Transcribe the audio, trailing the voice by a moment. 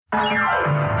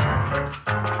Hi,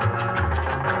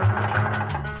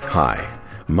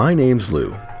 my name's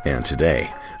Lou, and today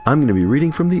I'm going to be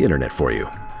reading from the internet for you.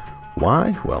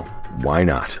 Why? Well, why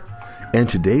not? And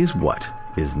today's what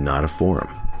is not a forum.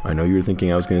 I know you were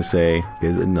thinking I was going to say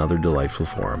is another delightful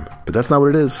forum, but that's not what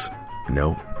it is.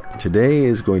 No, today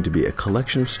is going to be a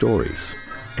collection of stories,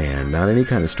 and not any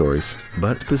kind of stories,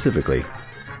 but specifically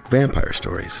vampire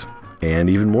stories. And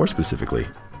even more specifically,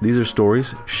 these are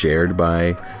stories shared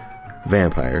by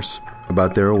vampires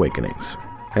about their awakenings.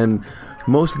 And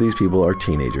most of these people are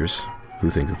teenagers who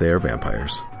think that they are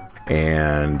vampires.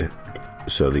 And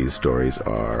so these stories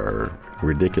are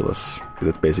ridiculous.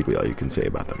 That's basically all you can say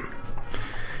about them.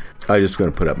 I'm just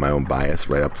going to put up my own bias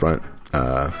right up front.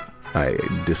 I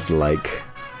dislike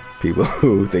people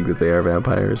who think that they are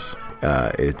vampires.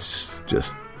 It's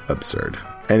just absurd.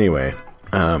 Anyway,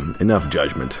 enough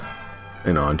judgment.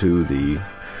 And on to the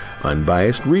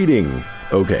unbiased reading.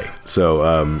 Okay, so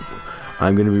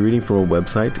I'm going to be reading from a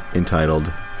website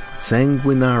entitled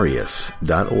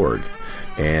sanguinarius.org,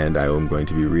 and I am going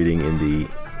to be reading in the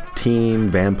teen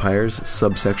vampires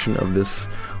subsection of this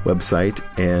website,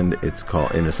 and it's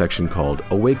called in a section called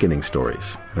Awakening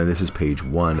Stories. And this is page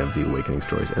 1 of the Awakening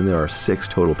Stories, and there are 6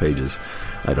 total pages.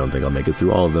 I don't think I'll make it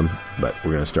through all of them, but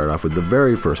we're going to start off with the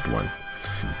very first one.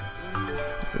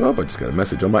 Oh, I just got a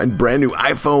message on my brand new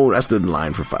iPhone. I stood in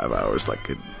line for 5 hours like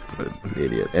an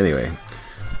idiot. Anyway,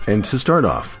 and to start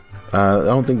off, I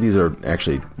don't think these are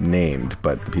actually named,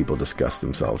 but the people discuss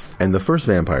themselves. And the first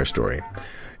vampire story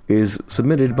is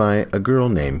submitted by a girl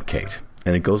named Kate,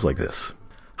 and it goes like this.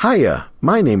 Hiya,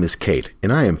 my name is Kate,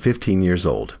 and I am 15 years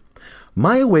old.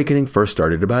 My awakening first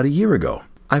started about a year ago.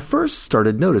 I first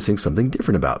started noticing something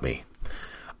different about me.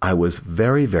 I was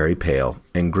very, very pale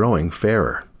and growing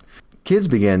fairer. Kids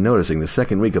began noticing the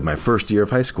second week of my first year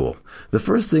of high school. The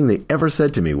first thing they ever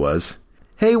said to me was,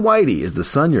 "Hey, Whitey, is the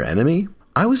sun your enemy?"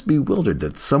 I was bewildered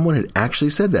that someone had actually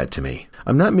said that to me.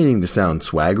 I'm not meaning to sound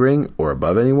swaggering or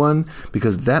above anyone,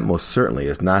 because that most certainly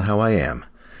is not how I am.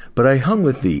 But I hung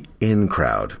with the in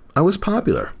crowd. I was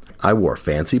popular. I wore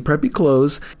fancy, preppy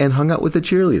clothes and hung out with the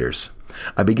cheerleaders.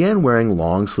 I began wearing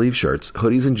long-sleeve shirts,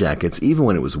 hoodies, and jackets even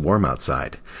when it was warm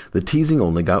outside. The teasing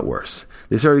only got worse.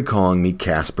 They started calling me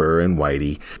Casper and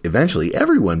Whitey. Eventually,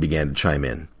 everyone began to chime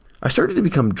in. I started to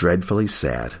become dreadfully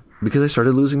sad because I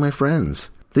started losing my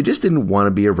friends. They just didn't want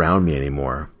to be around me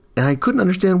anymore, and I couldn't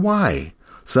understand why.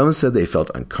 Some said they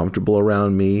felt uncomfortable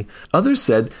around me. Others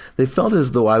said they felt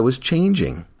as though I was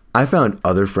changing. I found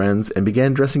other friends and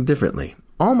began dressing differently.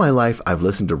 All my life, I've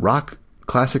listened to rock,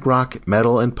 classic rock,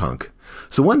 metal, and punk.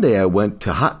 So one day I went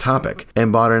to Hot Topic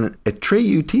and bought an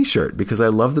Atreyu t-shirt because I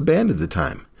loved the band at the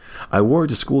time. I wore it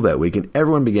to school that week and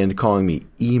everyone began calling me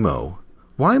emo.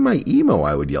 Why am I emo?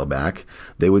 I would yell back.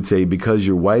 They would say, because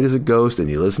you're white as a ghost and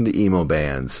you listen to emo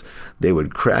bands. They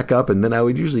would crack up and then I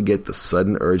would usually get the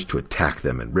sudden urge to attack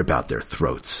them and rip out their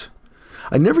throats.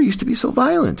 I never used to be so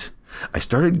violent. I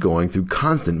started going through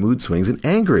constant mood swings and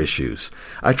anger issues.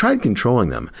 I tried controlling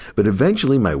them, but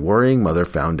eventually my worrying mother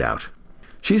found out.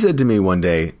 She said to me one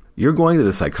day, "You're going to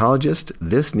the psychologist?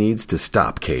 This needs to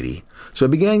stop, Katie." So I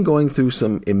began going through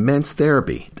some immense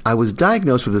therapy. I was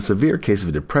diagnosed with a severe case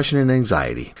of depression and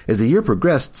anxiety. As the year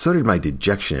progressed, so did my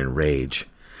dejection and rage.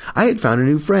 I had found a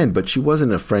new friend, but she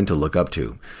wasn't a friend to look up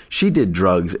to. She did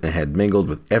drugs and had mingled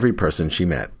with every person she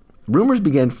met. Rumors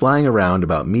began flying around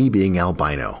about me being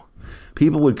albino.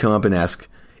 People would come up and ask,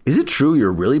 "Is it true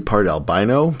you're really part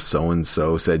albino?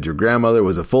 So-and-so said your grandmother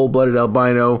was a full-blooded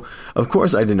albino." Of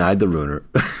course, I denied the rumor.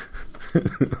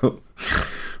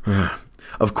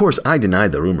 Of course, I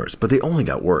denied the rumors, but they only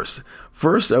got worse.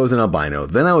 First, I was an albino,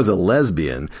 then I was a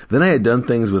lesbian, then I had done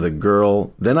things with a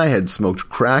girl, then I had smoked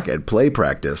crack at play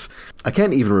practice. I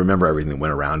can't even remember everything that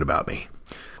went around about me.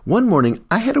 One morning,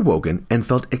 I had awoken and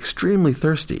felt extremely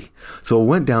thirsty, so I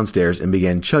went downstairs and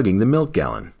began chugging the milk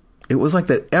gallon. It was like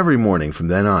that every morning from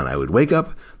then on. I would wake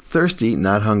up thirsty,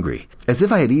 not hungry, as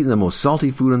if I had eaten the most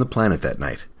salty food on the planet that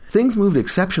night. Things moved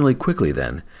exceptionally quickly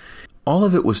then. All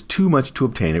of it was too much to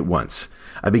obtain at once.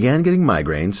 I began getting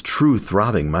migraines, true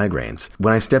throbbing migraines,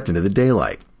 when I stepped into the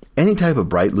daylight. Any type of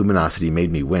bright luminosity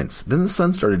made me wince. Then the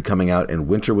sun started coming out and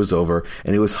winter was over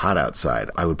and it was hot outside.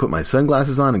 I would put my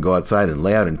sunglasses on and go outside and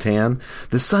lay out and tan.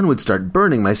 The sun would start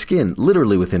burning my skin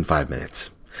literally within 5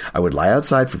 minutes. I would lie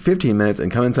outside for 15 minutes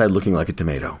and come inside looking like a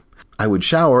tomato. I would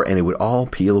shower and it would all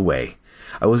peel away.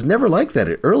 I was never like that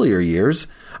at earlier years.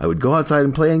 I would go outside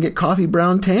and play and get coffee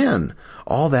brown tan.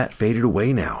 All that faded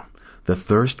away now. The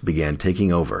thirst began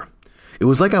taking over. It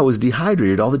was like I was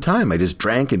dehydrated all the time. I just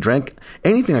drank and drank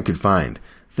anything I could find.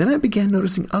 Then I began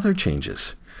noticing other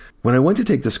changes. When I went to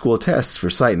take the school tests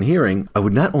for sight and hearing, I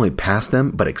would not only pass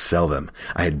them, but excel them.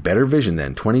 I had better vision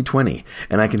than 20/20,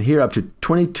 and I can hear up to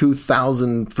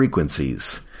 22,000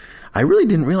 frequencies. I really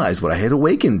didn't realize what I had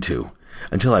awakened to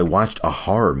until I watched a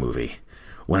horror movie.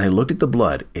 When I looked at the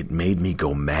blood, it made me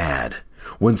go mad.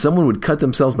 When someone would cut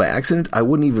themselves by accident, I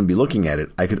wouldn't even be looking at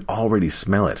it. I could already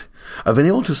smell it. I've been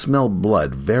able to smell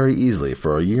blood very easily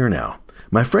for a year now.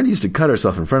 My friend used to cut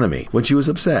herself in front of me when she was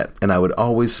upset, and I would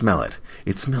always smell it.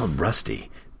 It smelled rusty,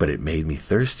 but it made me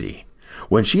thirsty.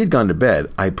 When she had gone to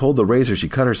bed, I pulled the razor she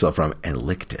cut herself from and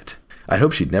licked it. I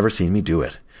hoped she'd never seen me do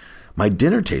it. My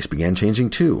dinner taste began changing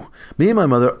too. Me and my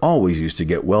mother always used to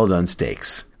get well-done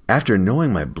steaks. After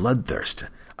knowing my bloodthirst,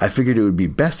 I figured it would be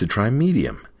best to try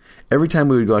medium. Every time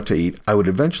we would go out to eat, I would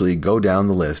eventually go down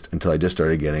the list until I just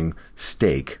started getting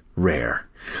steak rare.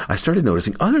 I started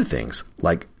noticing other things,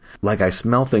 like I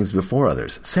smell things before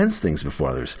others, sense things before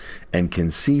others, and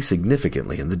can see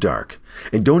significantly in the dark.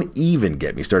 And don't even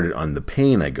get me started on the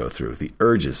pain I go through, the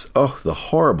urges. Oh, the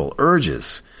horrible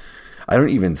urges. I don't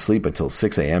even sleep until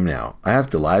 6 a.m. now. I have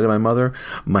to lie to my mother,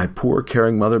 my poor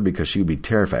caring mother, because she would be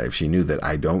terrified if she knew that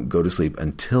I don't go to sleep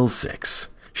until 6.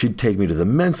 She'd take me to the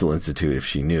mental institute if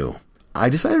she knew. I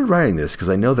decided writing this because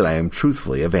I know that I am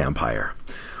truthfully a vampire.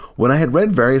 When I had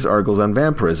read various articles on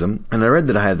vampirism, and I read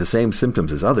that I had the same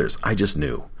symptoms as others, I just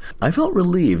knew. I felt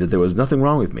relieved that there was nothing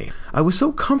wrong with me. I was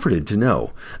so comforted to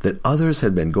know that others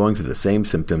had been going through the same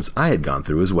symptoms I had gone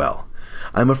through as well.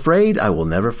 I'm afraid I will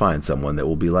never find someone that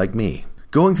will be like me,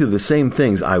 going through the same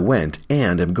things I went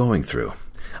and am going through.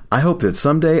 I hope that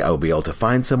someday I will be able to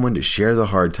find someone to share the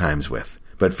hard times with,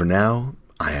 but for now,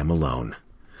 I am alone.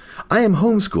 I am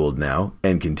homeschooled now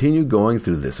and continue going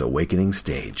through this awakening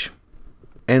stage.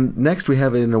 And next we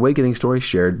have an awakening story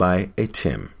shared by a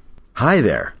Tim. Hi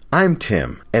there, I'm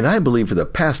Tim, and I believe for the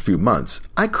past few months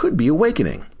I could be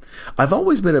awakening. I've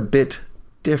always been a bit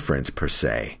different per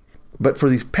se, but for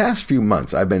these past few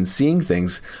months I've been seeing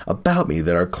things about me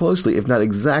that are closely, if not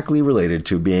exactly, related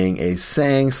to being a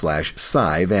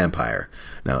Sang/Psi vampire.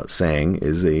 Now, Sang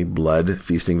is a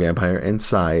blood-feasting vampire, and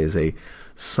Psi is a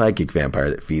psychic vampire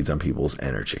that feeds on people's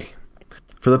energy.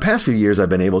 For the past few years, I've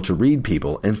been able to read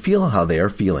people and feel how they are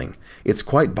feeling. It's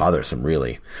quite bothersome,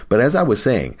 really. But as I was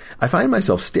saying, I find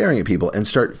myself staring at people and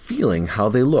start feeling how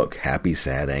they look, happy,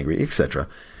 sad, angry, etc.,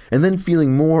 and then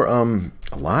feeling more,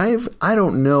 alive? I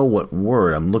don't know what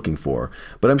word I'm looking for,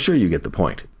 but I'm sure you get the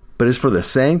point. But as for the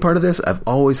Sang part of this, I've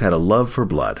always had a love for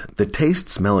blood. The taste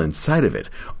smell inside of it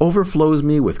overflows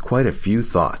me with quite a few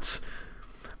thoughts.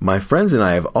 My friends and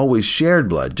I have always shared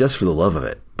blood just for the love of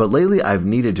it, but lately I've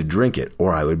needed to drink it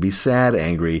or I would be sad,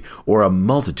 angry, or a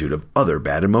multitude of other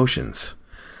bad emotions.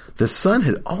 The sun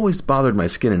had always bothered my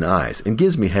skin and eyes and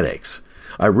gives me headaches.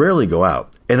 I rarely go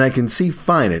out, and I can see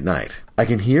fine at night. I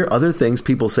can hear other things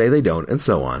people say they don't, and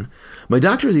so on. My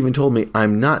doctors even told me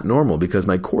I'm not normal because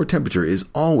my core temperature is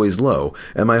always low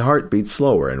and my heart beats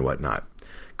slower and whatnot.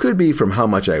 Could be from how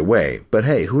much I weigh, but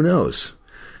hey, who knows?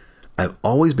 I've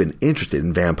always been interested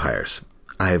in vampires.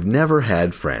 I have never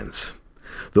had friends.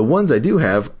 The ones I do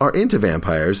have are into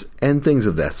vampires and things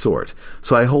of that sort,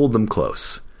 so I hold them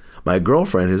close. My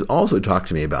girlfriend has also talked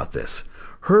to me about this.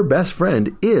 Her best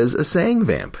friend is a Sang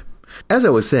vamp. As I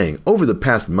was saying, over the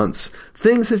past months,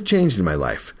 things have changed in my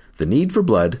life. The need for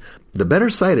blood, the better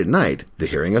sight at night, the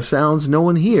hearing of sounds no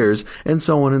one hears, and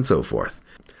so on and so forth.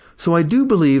 So I do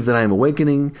believe that I am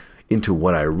awakening into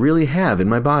what I really have in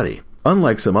my body.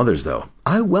 Unlike some others, though,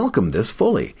 I welcome this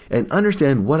fully and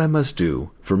understand what I must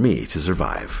do for me to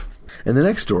survive. And the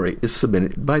next story is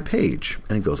submitted by Paige,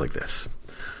 and it goes like this.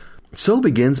 So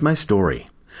begins my story.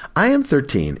 I am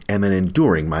 13 and am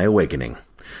enduring my awakening.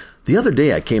 The other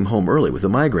day I came home early with a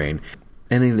migraine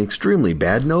and an extremely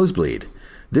bad nosebleed.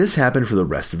 This happened for the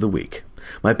rest of the week.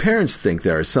 My parents think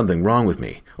there is something wrong with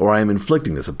me, or I am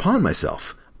inflicting this upon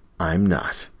myself. I'm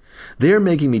not. They are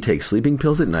making me take sleeping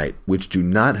pills at night, which do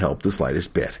not help the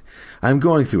slightest bit. I'm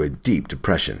going through a deep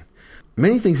depression.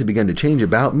 Many things have begun to change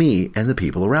about me and the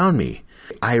people around me.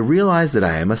 I realize that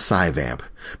I am a Psi vamp,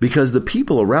 because the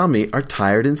people around me are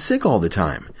tired and sick all the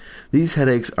time. These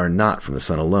headaches are not from the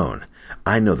sun alone.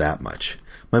 I know that much.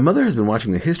 My mother has been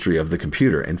watching the history of the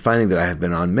computer and finding that I have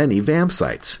been on many vamp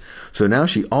sites, so now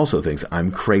she also thinks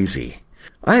I'm crazy.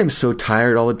 I am so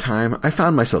tired all the time. I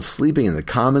found myself sleeping in the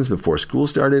commons before school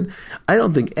started. I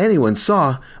don't think anyone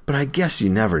saw, but I guess you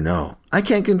never know. I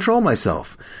can't control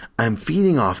myself. I'm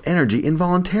feeding off energy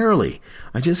involuntarily.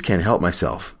 I just can't help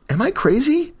myself. Am I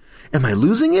crazy? Am I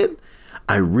losing it?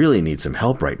 I really need some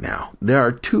help right now. There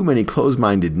are too many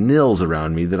closed-minded nils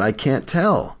around me that I can't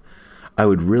tell. I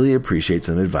would really appreciate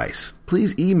some advice.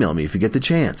 Please email me if you get the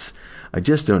chance. I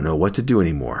just don't know what to do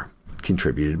anymore.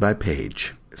 contributed by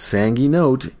Paige. Sangy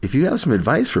note, if you have some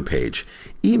advice for Paige,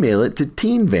 email it to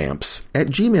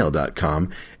teenvamps@gmail.com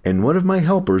and one of my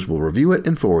helpers will review it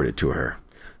and forward it to her.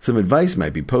 Some advice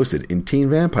might be posted in Teen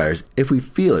Vampires if we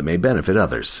feel it may benefit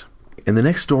others. And the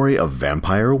next story of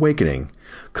Vampire Awakening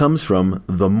comes from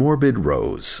The Morbid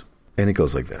Rose. And it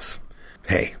goes like this.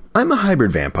 Hey, I'm a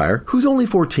hybrid vampire who's only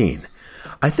 14.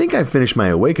 I think I've finished my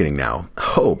awakening now.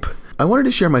 Hope. I wanted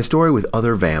to share my story with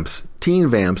other vamps, teen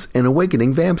vamps, and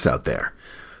awakening vamps out there.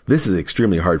 This is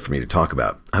extremely hard for me to talk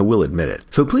about, I will admit it.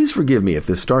 So please forgive me if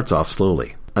this starts off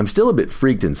slowly. I'm still a bit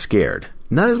freaked and scared.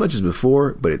 Not as much as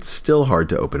before, but it's still hard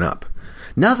to open up.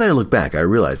 Now that I look back, I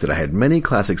realize that I had many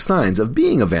classic signs of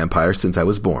being a vampire since I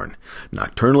was born.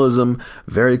 Nocturnalism,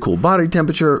 very cool body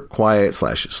temperature,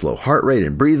 quiet/slow heart rate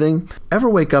and breathing. Ever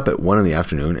wake up at 1 in the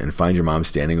afternoon and find your mom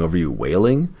standing over you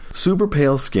wailing? Super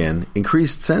pale skin,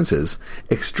 increased senses,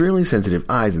 extremely sensitive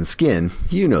eyes and skin,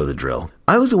 you know the drill.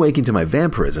 I was awakened to my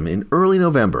vampirism in early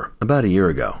November, about a year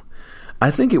ago.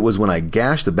 I think it was when I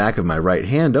gashed the back of my right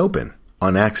hand open,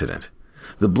 on accident.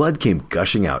 The blood came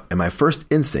gushing out, and my first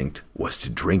instinct was to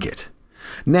drink it.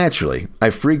 Naturally, I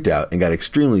freaked out and got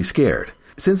extremely scared.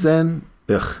 Since then,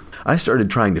 I started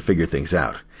trying to figure things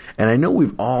out. And I know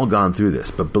we've all gone through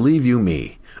this, but believe you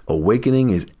me,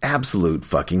 awakening is absolute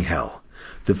fucking hell.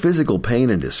 The physical pain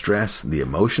and distress, the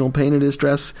emotional pain and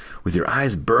distress, with your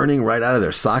eyes burning right out of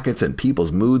their sockets and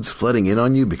people's moods flooding in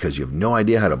on you because you have no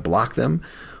idea how to block them,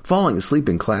 falling asleep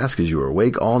in class because you were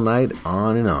awake all night,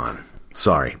 on and on.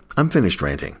 Sorry, I'm finished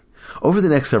ranting. Over the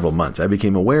next several months, I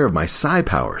became aware of my psi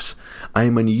powers. I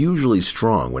am unusually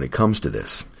strong when it comes to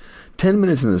this. 10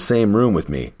 minutes in the same room with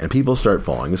me, and people start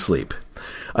falling asleep.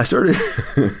 I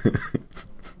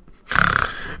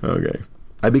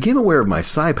became aware of my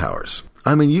psi powers.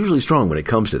 I'm unusually strong when it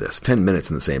comes to this, 10 minutes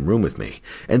in the same room with me,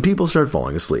 and people start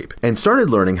falling asleep, and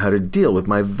started learning how to deal with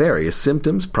my various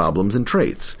symptoms, problems, and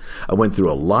traits. I went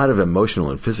through a lot of emotional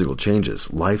and physical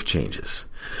changes, life changes.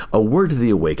 A word to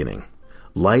the awakening.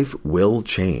 Life will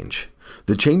change.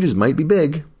 The changes might be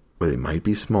big, or they might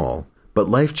be small, but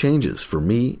life changes. For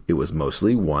me, it was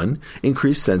mostly 1,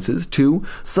 increased senses, 2,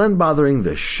 sun bothering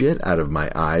the shit out of my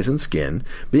eyes and skin.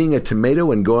 Being a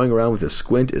tomato and going around with a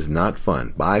squint is not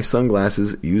fun. Buy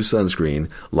sunglasses, use sunscreen,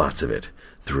 lots of it.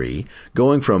 3,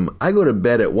 going from I go to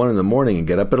bed at 1 in the morning and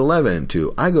get up at 11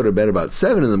 to I go to bed about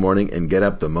 7 in the morning and get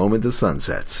up the moment the sun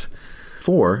sets.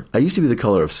 4, I used to be the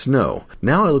color of snow.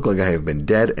 Now I look like I have been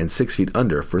dead and 6 feet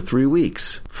under for 3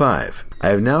 weeks. 5, I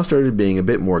have now started being a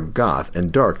bit more goth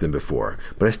and dark than before,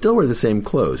 but I still wear the same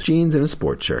clothes, jeans and a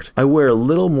sports shirt. I wear a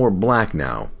little more black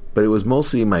now, but it was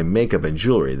mostly my makeup and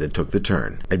jewelry that took the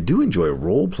turn. I do enjoy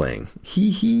role-playing. Hee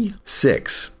hee.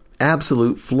 6,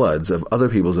 absolute floods of other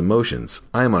people's emotions.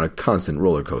 I am on a constant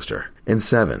roller coaster. And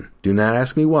 7, do not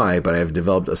ask me why, but I have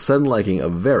developed a sudden liking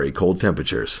of very cold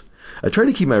temperatures. I try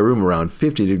to keep my room around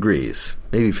 50 degrees,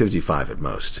 maybe 55 at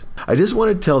most. I just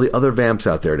want to tell the other vamps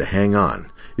out there to hang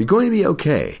on. You're going to be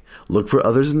okay. Look for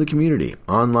others in the community,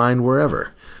 online,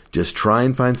 wherever. Just try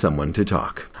and find someone to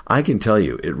talk. I can tell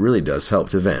you, it really does help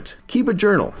to vent. Keep a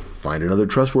journal. Find another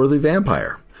trustworthy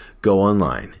vampire. Go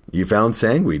online. You found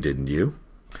Sanguine, didn't you?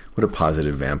 What a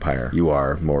positive vampire you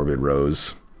are, Morbid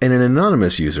Rose. And an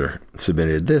anonymous user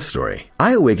submitted this story.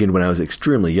 I awakened when I was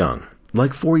extremely young.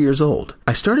 Like 4 years old.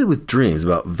 I started with dreams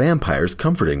about vampires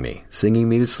comforting me, singing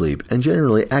me to sleep, and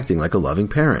generally acting like a loving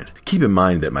parent. Keep in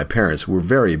mind that my parents were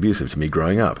very abusive to me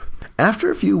growing up. After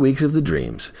a few weeks of the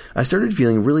dreams, I started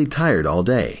feeling really tired all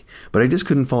day, but I just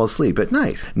couldn't fall asleep at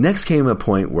night. Next came a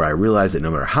point where I realized that no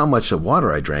matter how much of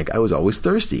water I drank, I was always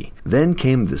thirsty. Then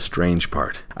came the strange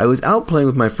part. I was out playing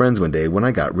with my friends one day when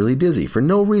I got really dizzy for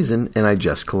no reason, and I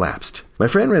just collapsed. My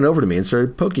friend ran over to me and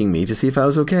started poking me to see if I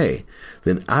was okay.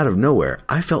 Then out of nowhere,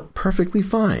 I felt perfectly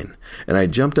fine, and I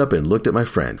jumped up and looked at my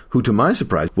friend, who to my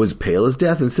surprise was pale as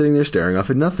death and sitting there staring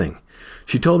off at nothing.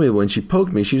 She told me when she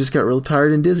poked me, she just got real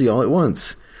tired and dizzy all at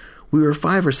once. We were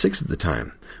 5 or 6 at the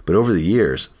time, but over the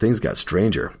years, things got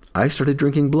stranger. I started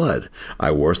drinking blood.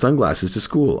 I wore sunglasses to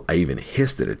school. I even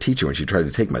hissed at a teacher when she tried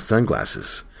to take my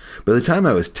sunglasses. By the time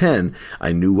I was 10,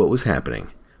 I knew what was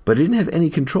happening, but I didn't have any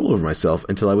control over myself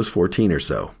until I was 14 or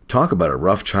so. Talk about a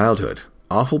rough childhood.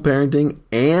 Awful parenting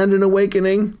and an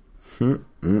awakening.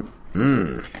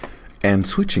 And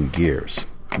switching gears,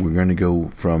 we're going to go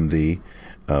from the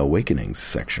Awakenings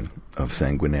section of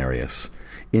Sanguinarius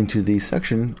into the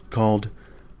section called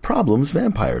Problems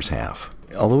Vampires Have.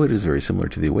 Although it is very similar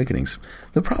to the Awakenings,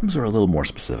 the problems are a little more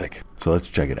specific. So let's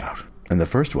check it out. And the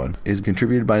first one is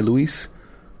contributed by Luis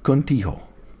Contijo.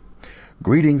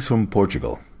 Greetings from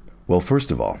Portugal. Well, first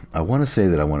of all, I want to say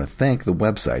that I want to thank the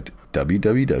website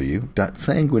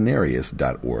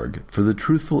www.sanguinarius.org for the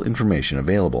truthful information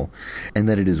available, and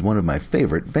that it is one of my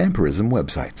favorite vampirism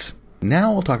websites.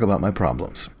 Now I'll talk about my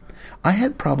problems. I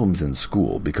had problems in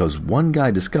school because one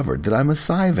guy discovered that I'm a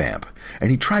psi vamp,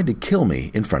 and he tried to kill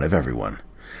me in front of everyone.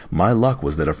 My luck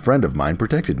was that a friend of mine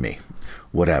protected me.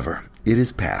 Whatever, it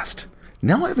is past.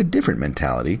 Now I have a different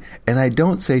mentality, and I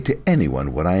don't say to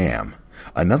anyone what I am.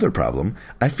 Another problem,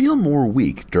 I feel more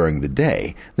weak during the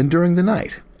day than during the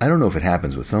night. I don't know if it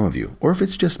happens with some of you, or if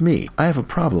it's just me. I have a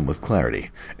problem with clarity,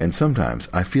 and sometimes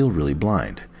I feel really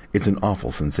blind. It's an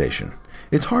awful sensation.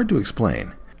 It's hard to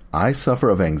explain. I suffer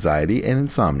of anxiety and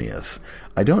insomnias.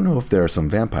 I don't know if there are some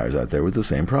vampires out there with the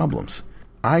same problems.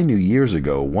 I knew years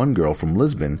ago one girl from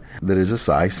Lisbon that is a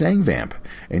psi sang vamp,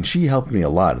 and she helped me a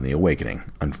lot in the awakening.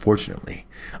 Unfortunately,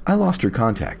 I lost her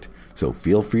contact, so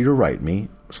feel free to write me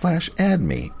 /add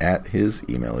me at his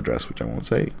email address, which I won't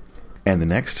say. And the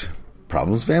next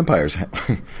problems vampires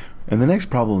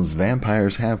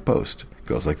have post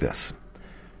goes like this.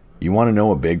 You want to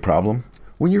know a big problem?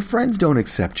 When your friends don't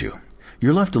accept you,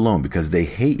 you're left alone because they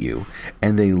hate you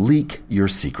and they leak your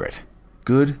secret.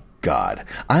 Good God,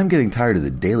 I'm getting tired of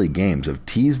the daily games of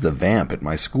Tease the Vamp at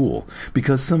my school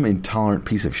because some intolerant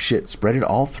piece of shit spread it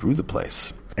all through the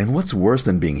place. And what's worse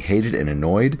than being hated and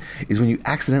annoyed is when you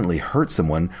accidentally hurt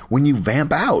someone when you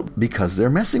vamp out because they're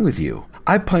messing with you.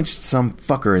 I punched some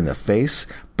fucker in the face,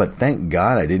 but thank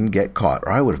God I didn't get caught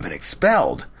or I would have been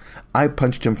expelled. I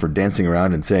punched him for dancing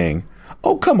around and saying,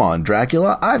 "Oh, come on,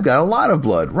 Dracula, I've got a lot of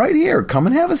blood. Right here, come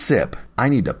and have a sip." I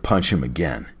need to punch him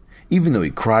again. Even though he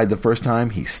cried the first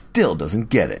time, he still doesn't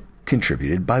get it.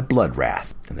 Contributed by Blood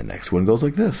Wrath. And the next one goes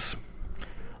like this.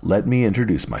 Let me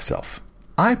introduce myself.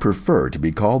 I prefer to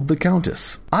be called the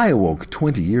Countess. I awoke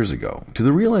 20 years ago to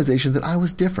the realization that I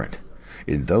was different.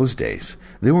 In those days,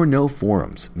 there were no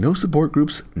forums, no support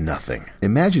groups, nothing.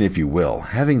 Imagine, if you will,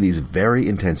 having these very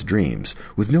intense dreams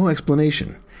with no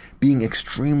explanation, being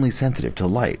extremely sensitive to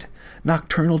light,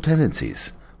 nocturnal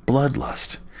tendencies,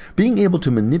 bloodlust, being able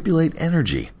to manipulate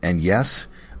energy, and yes,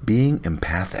 being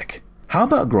empathic. How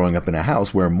about growing up in a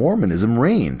house where Mormonism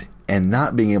reigned and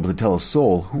not being able to tell a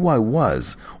soul who I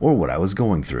was or what I was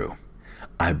going through?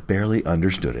 I barely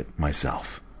understood it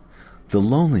myself. The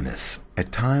loneliness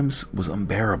at times was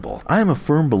unbearable. I am a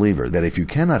firm believer that if you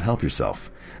cannot help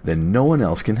yourself, then no one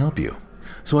else can help you.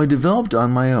 So I developed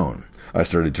on my own. I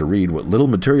started to read what little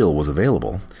material was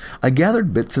available. I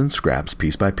gathered bits and scraps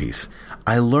piece by piece.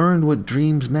 I learned what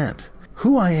dreams meant,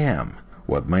 who I am,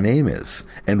 what my name is,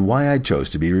 and why I chose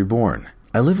to be reborn.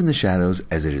 I live in the shadows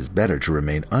as it is better to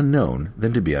remain unknown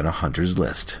than to be on a hunter's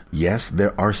list. Yes,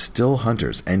 there are still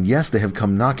hunters, and yes, they have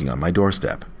come knocking on my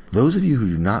doorstep. Those of you who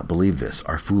do not believe this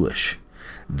are foolish.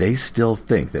 They still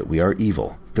think that we are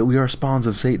evil, that we are spawns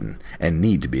of Satan, and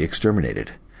need to be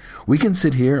exterminated. We can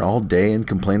sit here all day and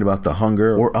complain about the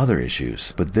hunger or other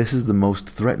issues, but this is the most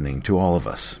threatening to all of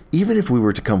us. Even if we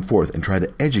were to come forth and try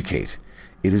to educate,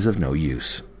 it is of no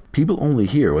use. People only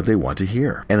hear what they want to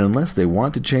hear, and unless they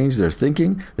want to change their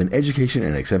thinking, then education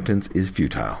and acceptance is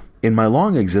futile. In my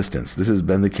long existence, this has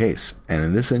been the case, and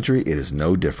in this century, it is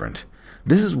no different.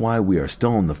 This is why we are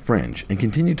still on the fringe and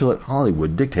continue to let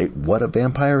Hollywood dictate what a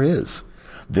vampire is.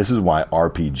 This is why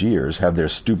RPGers have their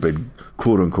stupid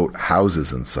quote-unquote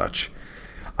houses and such.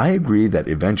 I agree that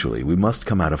eventually we must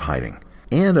come out of hiding,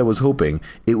 and I was hoping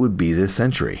it would be this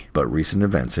century, but recent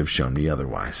events have shown me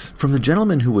otherwise. From the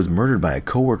gentleman who was murdered by a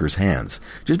coworker's hands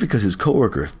just because his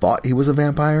coworker thought he was a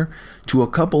vampire, to a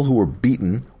couple who were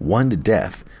beaten, one to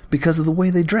death, because of the way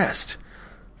they dressed.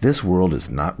 This world is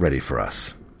not ready for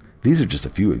us. These are just a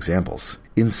few examples.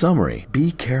 In summary,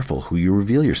 be careful who you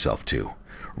reveal yourself to.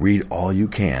 Read all you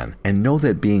can, and know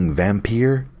that being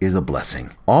vampire is a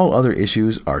blessing. All other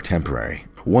issues are temporary.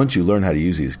 Once you learn how to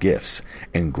use these gifts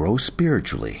and grow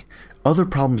spiritually, other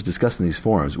problems discussed in these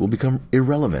forums will become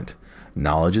irrelevant.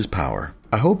 Knowledge is power.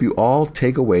 I hope you all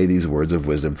take away these words of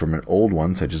wisdom from an old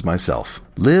one such as myself.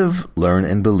 Live, learn,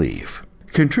 and believe.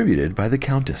 Contributed by the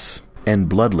Countess. And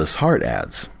Bloodless Heart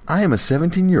adds, I am a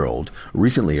 17-year-old,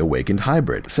 recently awakened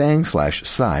hybrid,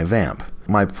 sang/psi vamp.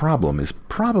 My problem is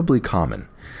probably common.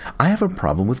 I have a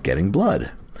problem with getting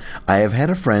blood. I have had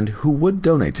a friend who would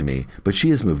donate to me, but she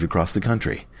has moved across the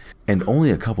country. And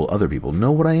only a couple other people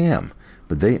know what I am,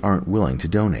 but they aren't willing to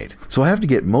donate. So I have to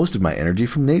get most of my energy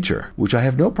from nature, which I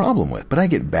have no problem with, but I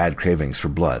get bad cravings for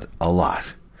blood, a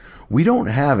lot. We don't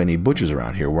have any butchers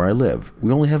around here where I live.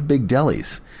 We only have big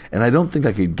delis, and I don't think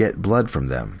I could get blood from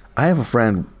them. I have a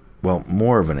friend, well,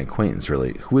 more of an acquaintance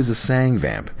really, who is a sang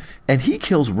vamp, and he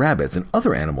kills rabbits and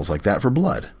other animals like that for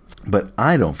blood. But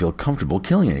I don't feel comfortable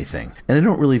killing anything, and I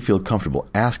don't really feel comfortable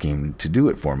asking him to do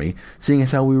it for me, seeing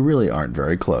as how we really aren't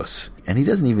very close, and he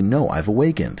doesn't even know I've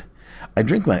awakened. I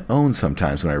drink my own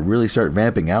sometimes when I really start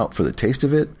vamping out for the taste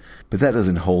of it, but that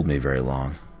doesn't hold me very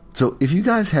long. So if you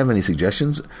guys have any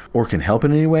suggestions or can help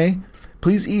in any way,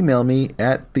 please email me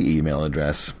at the email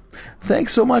address.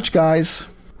 Thanks so much, guys.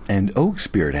 And Oak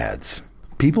Spirit adds,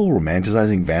 people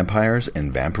romanticizing vampires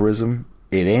and vampirism,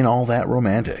 it ain't all that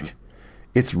romantic.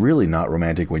 It's really not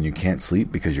romantic when you can't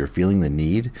sleep because you're feeling the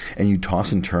need, and you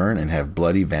toss and turn and have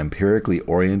bloody, vampirically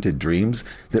oriented dreams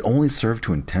that only serve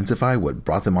to intensify what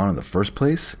brought them on in the first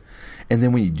place. And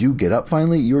then when you do get up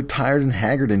finally, you're tired and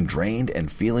haggard and drained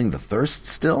and feeling the thirst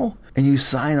still. And you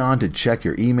sign on to check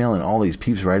your email and all these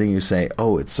peeps writing you say,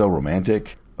 oh, it's so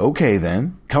romantic. Okay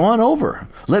then, come on over.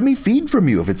 Let me feed from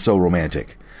you if it's so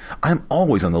romantic. I'm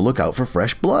always on the lookout for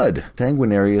fresh blood.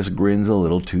 Sanguinarius grins a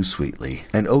little too sweetly,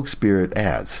 and Oak Spirit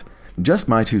adds, just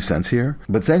my 2 cents here,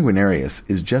 but Sanguinarius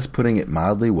is just putting it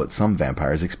mildly what some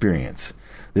vampires experience.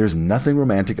 There's nothing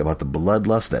romantic about the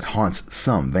bloodlust that haunts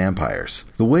some vampires.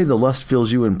 The way the lust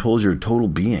fills you and pulls your total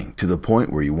being to the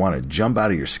point where you want to jump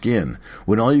out of your skin,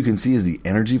 when all you can see is the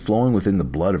energy flowing within the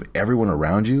blood of everyone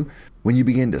around you, when you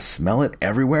begin to smell it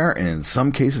everywhere, and in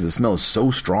some cases the smell is so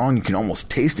strong you can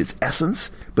almost taste its essence,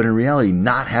 but in reality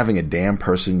not having a damn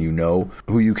person you know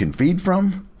who you can feed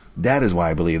from? That is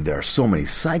why I believe there are so many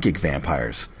psychic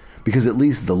vampires, because at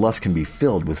least the lust can be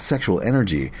filled with sexual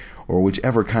energy, or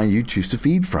whichever kind you choose to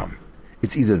feed from.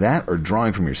 It's either that or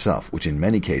drawing from yourself, which in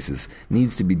many cases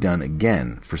needs to be done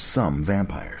again for some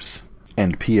vampires.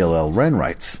 And PLL Wren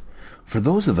writes, for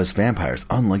those of us vampires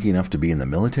unlucky enough to be in the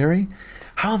military,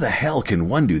 how the hell can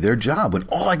one do their job when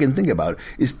all I can think about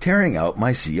is tearing out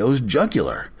my CO's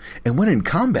jugular? And when in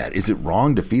combat, is it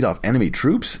wrong to feed off enemy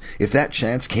troops, if that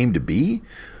chance came to be?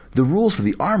 The rules for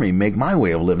the army make my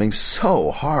way of living so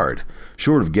hard.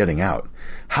 Short of getting out,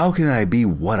 how can I be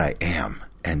what I am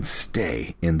and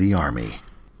stay in the army?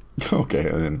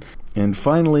 Okay, and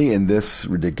finally, in this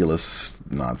ridiculous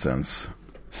nonsense,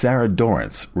 Sarah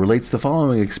Dorrance relates the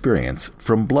following experience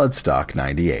from Bloodstock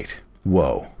 98.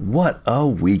 Whoa, what a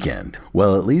weekend.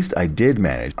 Well, at least I did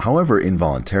manage, however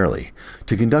involuntarily,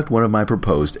 to conduct one of my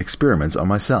proposed experiments on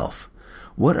myself.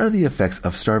 What are the effects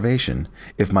of starvation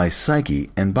if my psyche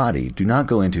and body do not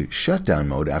go into shutdown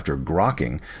mode after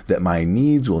grokking that my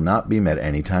needs will not be met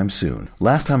anytime soon?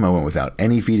 Last time I went without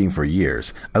any feeding for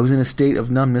years, I was in a state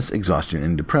of numbness, exhaustion,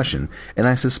 and depression, and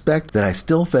I suspect that I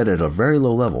still fed at a very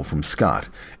low level from Scott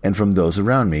and from those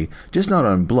around me, just not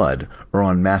on blood or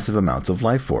on massive amounts of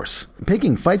life force.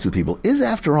 Picking fights with people is,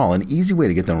 after all, an easy way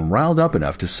to get them riled up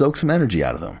enough to soak some energy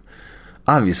out of them.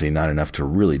 Obviously not enough to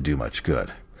really do much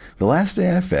good. The last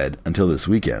day I fed, until this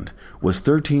weekend, was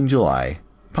 13 July,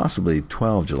 possibly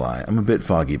 12 July. I'm a bit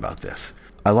foggy about this.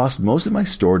 I lost most of my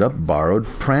stored-up, borrowed,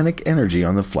 pranic energy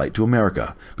on the flight to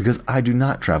America, because I do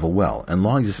not travel well, and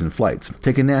long-distance flights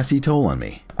take a nasty toll on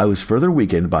me. I was further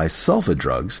weakened by sulfa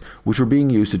drugs, which were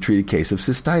being used to treat a case of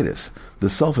cystitis. The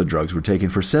sulfa drugs were taken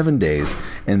for 7 days,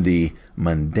 and the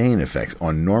mundane effects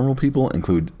on normal people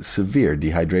include severe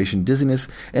dehydration, dizziness,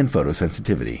 and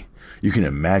photosensitivity. You can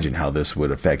imagine how this would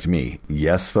affect me.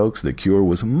 Yes, folks, the cure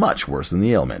was much worse than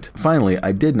the ailment. Finally,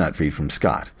 I did not feed from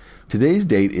Scott. Today's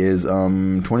date is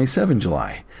 27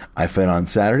 July. I fed on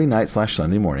Saturday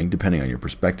night/Sunday morning, depending on your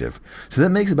perspective. So that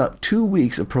makes about 2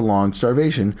 weeks of prolonged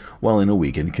starvation while in a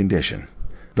weakened condition.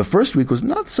 The first week was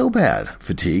not so bad.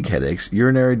 Fatigue, headaches,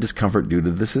 urinary discomfort due to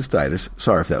the cystitis.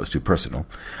 Sorry if that was too personal.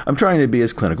 I'm trying to be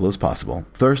as clinical as possible.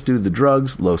 Thirst due to the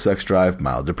drugs, low sex drive,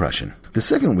 mild depression. The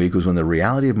second week was when the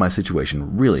reality of my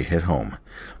situation really hit home.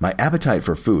 My appetite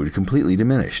for food completely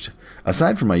diminished.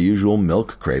 Aside from my usual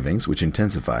milk cravings, which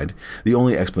intensified, the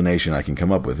only explanation I can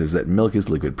come up with is that milk is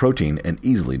liquid protein and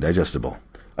easily digestible.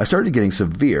 I started getting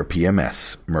severe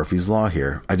PMS. Murphy's Law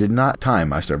here. I did not time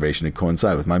my starvation to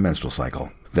coincide with my menstrual cycle.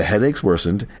 The headaches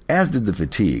worsened, as did the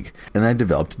fatigue, and I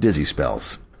developed dizzy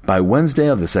spells. By Wednesday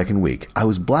of the second week, I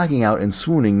was blacking out and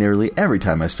swooning nearly every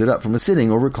time I stood up from a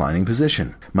sitting or reclining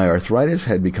position. My arthritis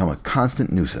had become a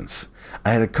constant nuisance.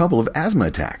 I had a couple of asthma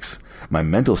attacks. My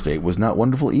mental state was not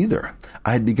wonderful either.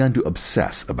 I had begun to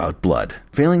obsess about blood.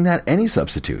 Failing that, any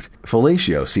substitute.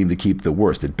 Fellatio seemed to keep the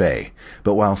worst at bay.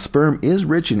 But while sperm is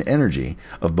rich in energy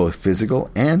of both physical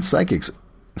and psychic...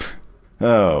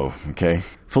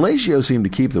 Fellatio seemed to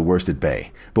keep the worst at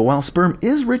bay. But while sperm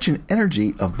is rich in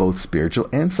energy of both spiritual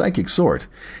and psychic sort,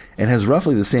 and has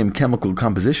roughly the same chemical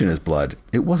composition as blood,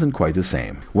 it wasn't quite the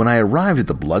same. When I arrived at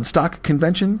the Bloodstock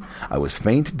convention, I was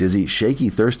faint, dizzy, shaky,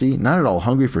 thirsty, not at all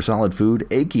hungry for solid food,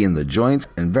 achy in the joints,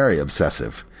 and very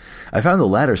obsessive. I found the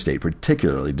latter state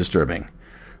particularly disturbing.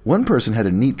 One person had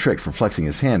a neat trick for flexing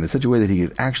his hand in such a way that he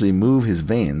could actually move his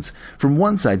veins from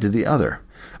one side to the other.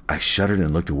 I shuddered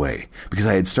and looked away because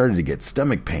I had started to get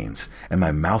stomach pains and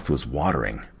my mouth was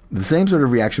watering. The same sort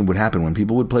of reaction would happen when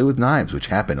people would play with knives, which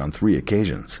happened on 3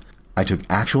 occasions. I took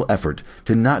actual effort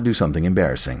to not do something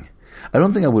embarrassing. I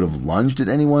don't think I would have lunged at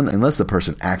anyone unless the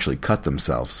person actually cut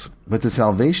themselves. But the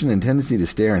salvation and tendency to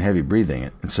stare and heavy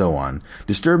breathing and so on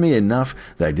disturbed me enough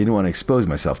that I didn't want to expose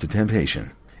myself to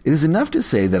temptation. It is enough to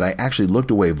say that I actually looked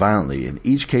away violently in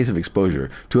each case of exposure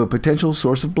to a potential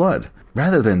source of blood,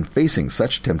 rather than facing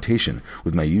such temptation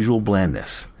with my usual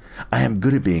blandness. I am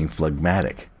good at being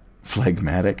phlegmatic.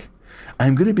 Phlegmatic? I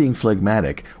am good at being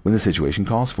phlegmatic when the situation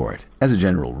calls for it, as a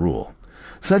general rule.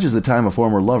 Such as the time a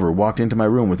former lover walked into my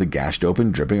room with a gashed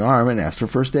open, dripping arm and asked for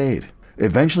first aid.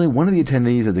 Eventually, one of the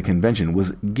attendees at the convention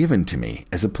was given to me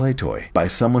as a play toy by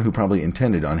someone who probably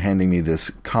intended on handing me this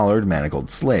collared,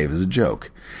 manacled slave as a joke,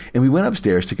 and we went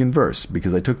upstairs to converse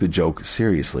because I took the joke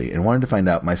seriously and wanted to find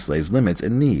out my slave's limits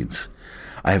and needs.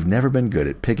 I have never been good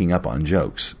at picking up on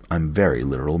jokes. I'm very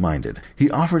literal-minded. He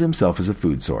offered himself as a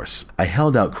food source. I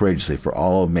held out courageously for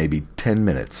all of maybe 10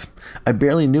 minutes. I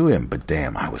barely knew him, but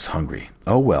damn, I was hungry.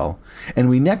 Oh well. And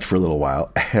we necked for a little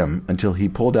while, until he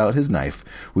pulled out his knife,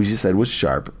 which he said was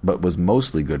sharp, but was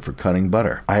mostly good for cutting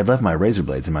butter. I had left my razor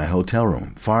blades in my hotel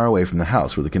room, far away from the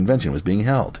house where the convention was being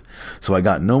held, so I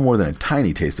got no more than a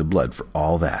tiny taste of blood for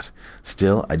all that.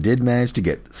 Still, I did manage to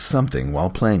get something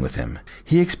while playing with him.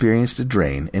 He experienced a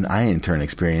drain, and I in turn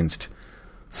experienced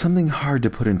something hard to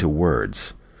put into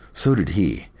words. So did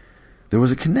he. There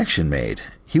was a connection made.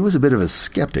 He was a bit of a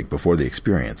skeptic before the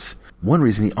experience. One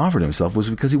reason he offered himself was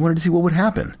because he wanted to see what would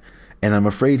happen, and I'm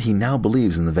afraid he now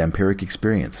believes in the vampiric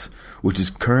experience, which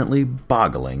is currently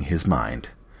boggling his mind.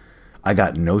 I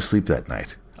got no sleep that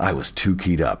night. I was too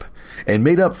keyed up, and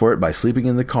made up for it by sleeping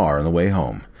in the car on the way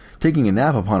home, taking a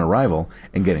nap upon arrival,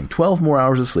 and getting 12 more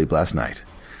hours of sleep last night.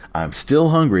 I'm still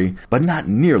hungry, but not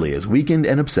nearly as weakened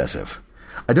and obsessive.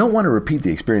 I don't want to repeat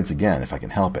the experience again if I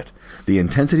can help it. The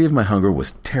intensity of my hunger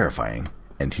was terrifying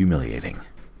and humiliating.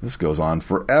 This goes on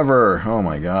forever. Oh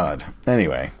my god.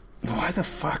 Anyway, why the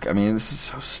fuck? I mean, this is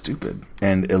so stupid.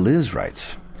 And Eliz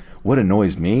writes, what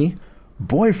annoys me?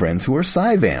 Boyfriends who are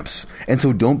Psy-vamps, and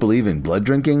so don't believe in blood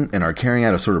drinking and are carrying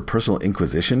out a sort of personal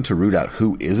inquisition to root out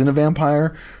who isn't a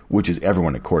vampire, which is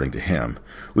everyone according to him,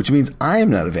 which means I am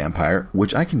not a vampire,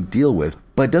 which I can deal with,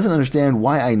 but doesn't understand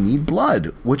why I need blood,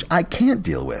 which I can't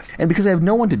deal with. And because I have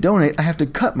no one to donate, I have to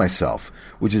cut myself,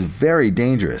 which is very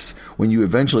dangerous when you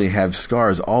eventually have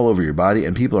scars all over your body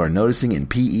and people are noticing in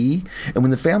PE, and when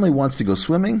the family wants to go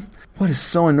swimming. What is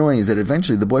so annoying is that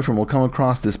eventually the boyfriend will come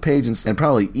across this page and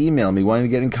probably email me wanting to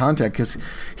get in contact because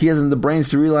he hasn't the brains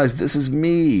to realize this is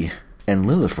me. And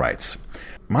Lilith writes,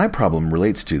 my problem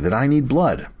relates to that I need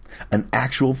blood, an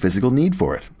actual physical need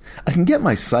for it. I can get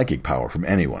my psychic power from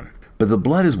anyone, but the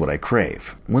blood is what I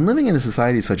crave. When living in a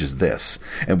society such as this,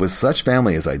 and with such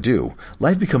family as I do,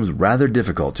 life becomes rather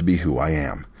difficult to be who I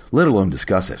am, let alone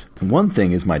discuss it. One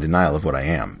thing is my denial of what I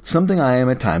am, something I am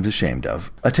at times ashamed of.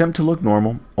 Attempt to look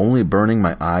normal, only burning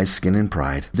my eyes, skin, and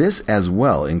pride. This as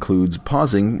well includes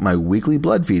pausing my weekly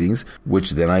blood feedings,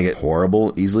 which then I get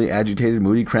horrible, easily agitated,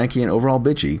 moody, cranky, and overall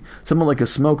bitchy. Someone like a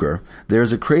smoker, there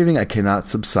is a craving I cannot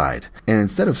subside. And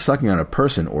instead of sucking on a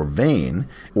person or vein,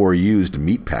 or used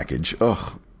meat package,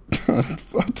 what?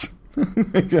 Oh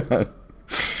my god.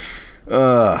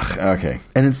 Okay.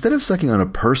 And instead of sucking on a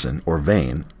person or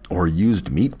vein or used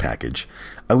meat package,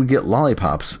 I would get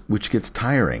lollipops, which gets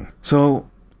tiring. So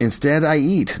instead I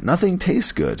eat. Nothing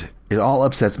tastes good. It all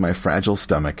upsets my fragile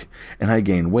stomach, and I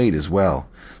gain weight as well.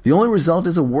 The only result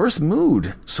is a worse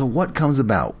mood. So what comes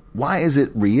about? Why is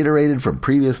it reiterated from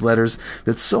previous letters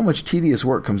that so much tedious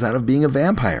work comes out of being a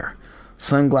vampire?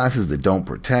 Sunglasses that don't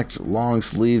protect,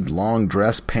 long-sleeved,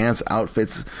 long-dress pants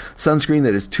outfits, sunscreen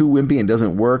that is too wimpy and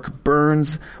doesn't work,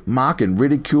 burns, mock and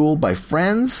ridicule by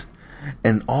friends,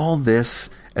 and all this,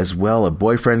 as well a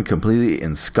boyfriend completely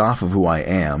in scoff of who I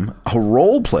am, a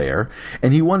role player,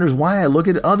 and he wonders why I look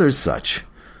at others such.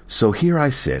 So here I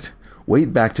sit,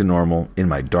 weight back to normal, in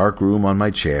my dark room on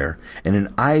my chair, and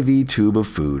an IV tube of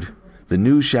food, the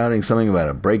news shouting something about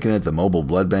a break-in at the mobile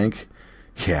blood bank.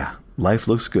 Yeah. Life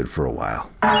looks good for a while.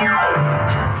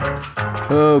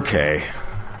 Okay.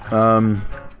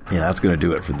 That's going to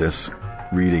do it for this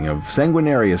reading of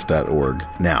sanguinarius.org.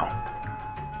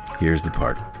 Now, here's the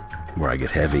part where I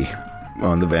get heavy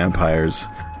on the vampires.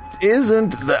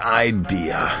 Isn't the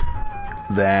idea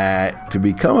that to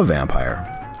become a vampire,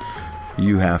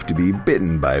 you have to be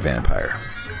bitten by a vampire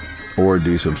or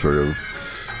do some sort of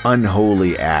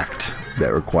unholy act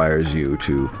that requires you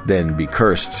to then be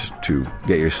cursed to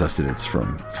get your sustenance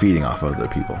from feeding off other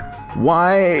people.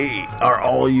 Why are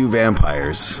all you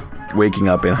vampires waking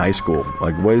up in high school?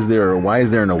 Like, why is there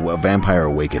a vampire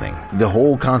awakening? The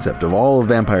whole concept of all of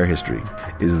vampire history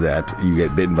is that you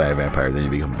get bitten by a vampire, then you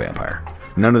become a vampire.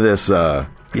 None of this, I'm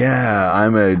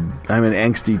an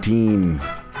angsty teen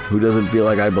who doesn't feel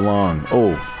like I belong.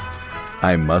 Oh,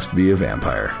 I must be a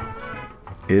vampire.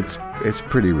 It's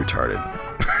pretty retarded.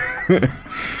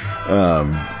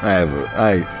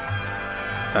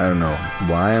 I don't know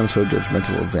why I'm so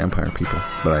judgmental of vampire people,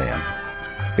 but I am.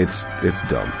 It's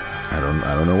dumb. I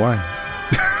don't know why.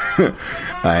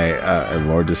 I have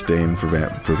more disdain for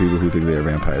people who think they are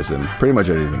vampires than pretty much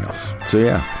anything else. So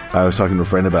yeah, I was talking to a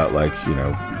friend about, like,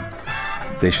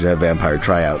 they should have vampire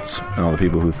tryouts, and all the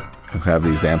people who have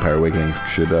these vampire awakenings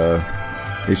should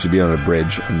be on a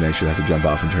bridge, and they should have to jump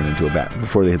off and turn into a bat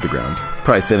before they hit the ground.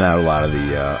 Probably thin out a lot of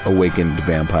the awakened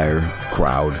vampire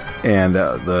crowd. And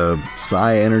the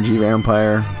psi energy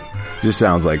vampire just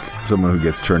sounds like someone who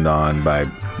gets turned on by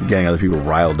getting other people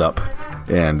riled up.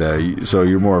 And so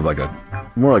you're more like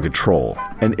a troll,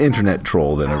 an internet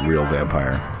troll than a real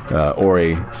vampire, or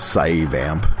a psi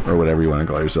vamp, or whatever you want to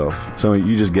call yourself. So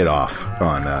you just get off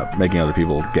on making other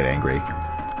people get angry,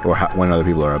 or when other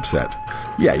people are upset.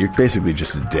 Yeah, you're basically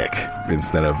just a dick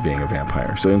instead of being a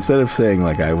vampire. So instead of saying,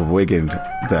 like, I've awakened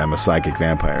that I'm a psychic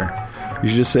vampire, you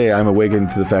should just say I'm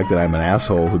awakened to the fact that I'm an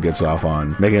asshole who gets off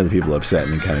on making other people upset,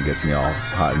 and it kind of gets me all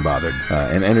hot and bothered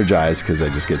and energized because I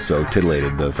just get so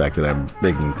titillated by the fact that I'm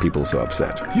making people so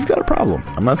upset. You've got a problem.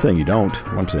 I'm not saying you don't.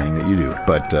 I'm saying that you do.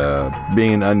 But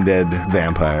being an undead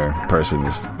vampire person,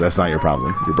 that's not your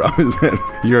problem. Your problem is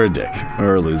that you're a dick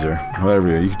or a loser.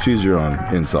 Whatever you can choose your own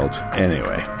insult.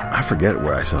 Anyway, I forget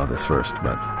where I saw this first,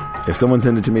 but if someone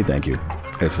sent it to me, thank you.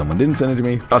 If someone didn't send it to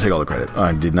me, I'll take all the credit.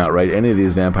 I did not write any of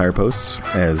these vampire posts,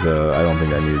 as I don't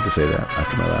think I needed to say that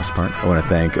after my last part. I want to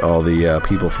thank all the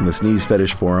people from the Sneeze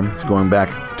Fetish Forum. It's going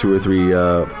back 2 or 3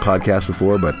 podcasts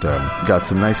before, but got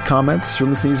some nice comments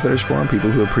from the Sneeze Fetish Forum, people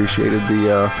who appreciated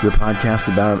the podcast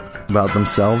about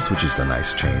themselves, which is a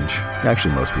nice change.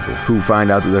 Actually, most people who find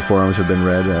out that their forums have been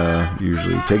read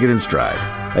usually take it in stride.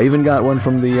 I even got one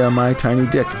from the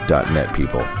mytinydick.net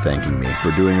people thanking me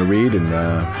for doing a read, and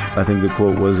I think the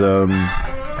quote was,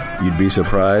 you'd be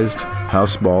surprised how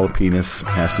small a penis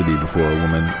has to be before a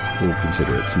woman will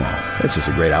consider it small. That's just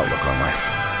a great outlook on life,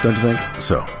 don't you think?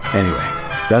 So, anyway,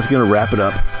 that's going to wrap it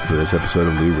up for this episode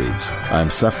of Lou Reads. I'm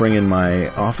suffering in my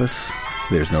office.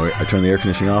 I turned the air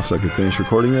conditioning off so I could finish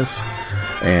recording this,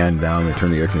 and now I'm going to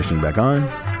turn the air conditioning back on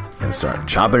and start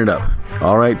chopping it up.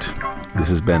 All right. This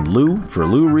has been Lou for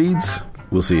Lou Reads.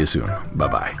 We'll see you soon.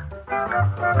 Bye-bye.